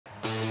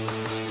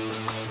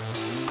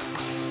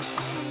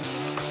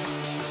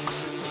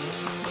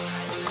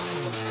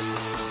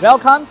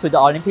Welcome to the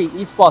Olympic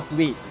Esports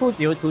Week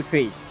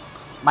 2023.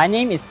 My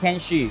name is Ken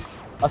Xu,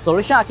 a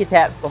solution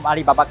architect from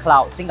Alibaba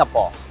Cloud,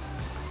 Singapore.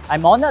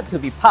 I'm honored to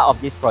be part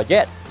of this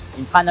project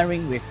in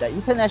partnering with the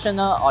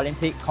International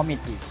Olympic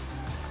Committee.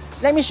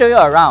 Let me show you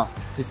around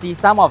to see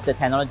some of the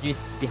technologies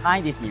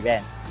behind this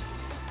event.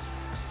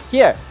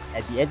 Here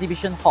at the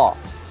exhibition hall,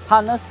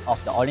 partners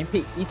of the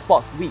Olympic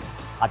Esports Week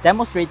are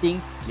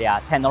demonstrating their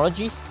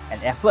technologies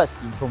and efforts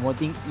in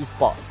promoting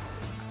esports.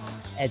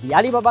 At the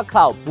Alibaba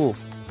Cloud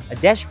booth, a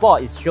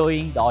dashboard is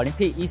showing the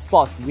Olympic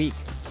Esports Week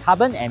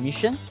carbon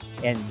emission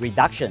and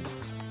reduction.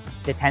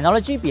 The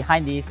technology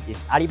behind this is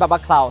Alibaba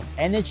Cloud's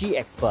Energy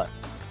Expert,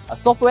 a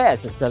software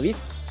as a service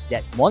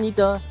that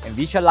monitors and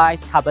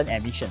visualizes carbon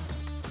emission.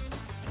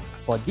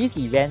 For this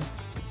event,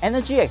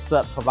 Energy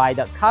Expert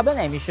provided carbon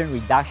emission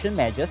reduction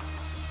measures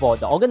for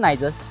the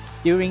organizers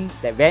during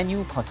the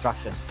venue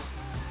construction.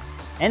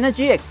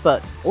 Energy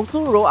Expert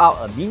also rolled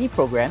out a mini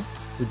program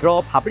to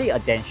draw public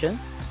attention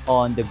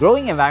on the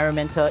growing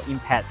environmental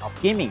impact of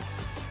gaming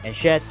and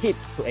share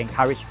tips to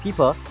encourage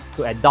people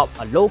to adopt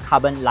a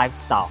low-carbon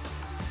lifestyle.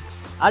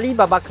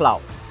 Alibaba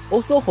Cloud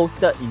also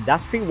hosted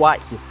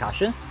industry-wide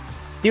discussions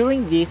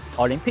during this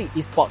Olympic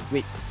Esports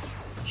Week,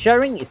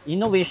 sharing its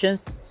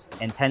innovations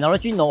and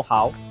technology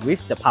know-how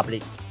with the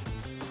public.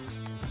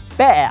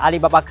 Back at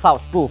Alibaba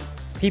Cloud's booth,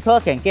 people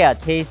can get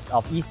a taste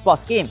of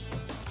esports games.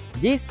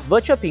 These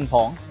virtual ping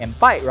pong and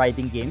bike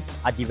riding games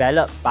are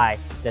developed by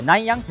the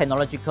Nanyang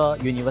Technological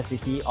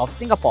University of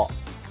Singapore.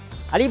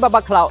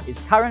 Alibaba Cloud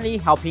is currently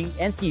helping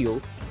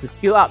NTU to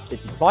scale up the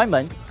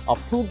deployment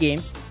of 2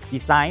 games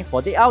designed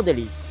for the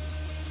elderly.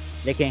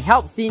 They can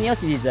help senior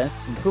citizens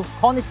improve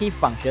cognitive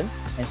function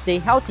and stay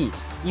healthy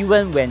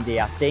even when they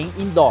are staying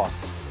indoors.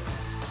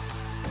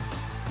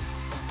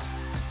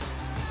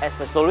 As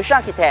a solution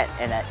architect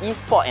and an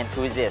esports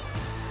enthusiast,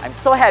 I'm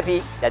so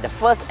happy that the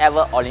first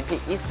ever Olympic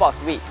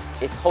Esports Week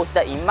is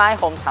hosted in my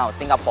hometown,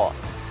 Singapore.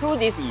 Through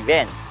this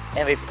event,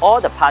 and with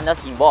all the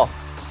partners involved,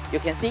 you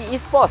can see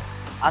esports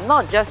are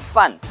not just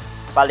fun,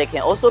 but they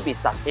can also be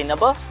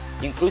sustainable,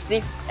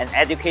 inclusive, and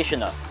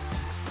educational.